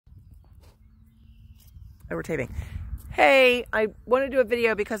we're taping. Hey, I want to do a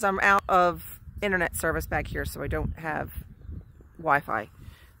video because I'm out of internet service back here, so I don't have Wi-Fi.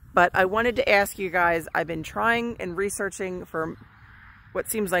 But I wanted to ask you guys, I've been trying and researching for what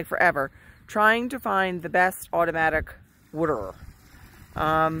seems like forever, trying to find the best automatic waterer.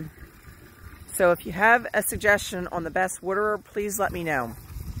 So if you have a suggestion on the best waterer, please let me know.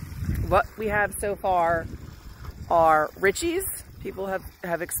 What we have so far are Ritchies. People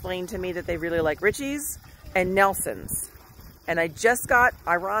have explained to me that they really like Ritchies, and Nelsons. And I just got,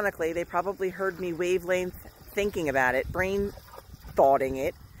 ironically, they probably heard me wavelength thinking about it, brain thoughting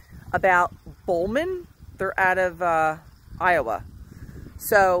it, about Bowman. They're out of Iowa.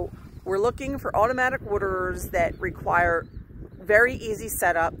 So we're looking for automatic waterers that require very easy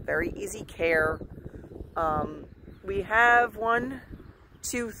setup, very easy care. We have 1,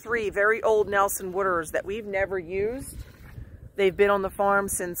 2, 3 very old Nelson waterers that we've never used. They've been on the farm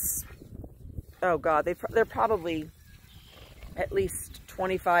since, oh God, they're probably at least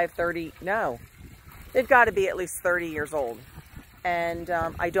 25, 30, no. They've got to be at least 30 years old. And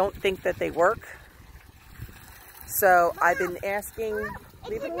I don't think that they work. So I've been asking,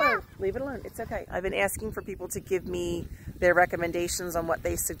 leave it alone, it's okay. I've been asking for people to give me their recommendations on what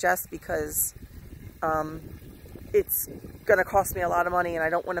they suggest because it's gonna cost me a lot of money and I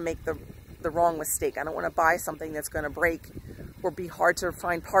don't wanna make the wrong mistake. I don't wanna buy something that's gonna break or be hard to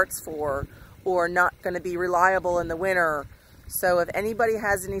find parts for or not gonna be reliable in the winter. So if anybody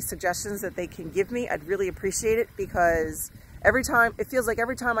has any suggestions that they can give me, I'd really appreciate it because every time, it feels like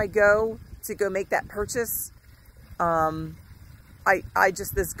every time I go to make that purchase, I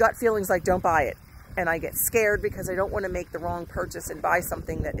just, this gut feeling's like, don't buy it. And I get scared because I don't want to make the wrong purchase and buy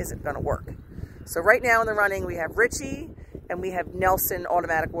something that isn't going to work. So right now in the running, we have Ritchie and we have Nelson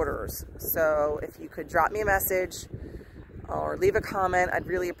automatic waterers. So if you could drop me a message or leave a comment, I'd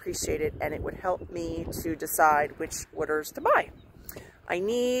really appreciate it. And it would help me to decide which waterers to buy.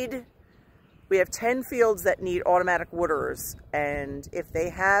 We have 10 fields that need automatic waterers. And if they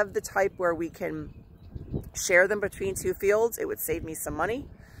have the type where we can share them between 2 fields, it would save me some money.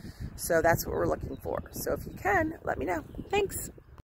 So that's what we're looking for. So if you can, let me know. Thanks.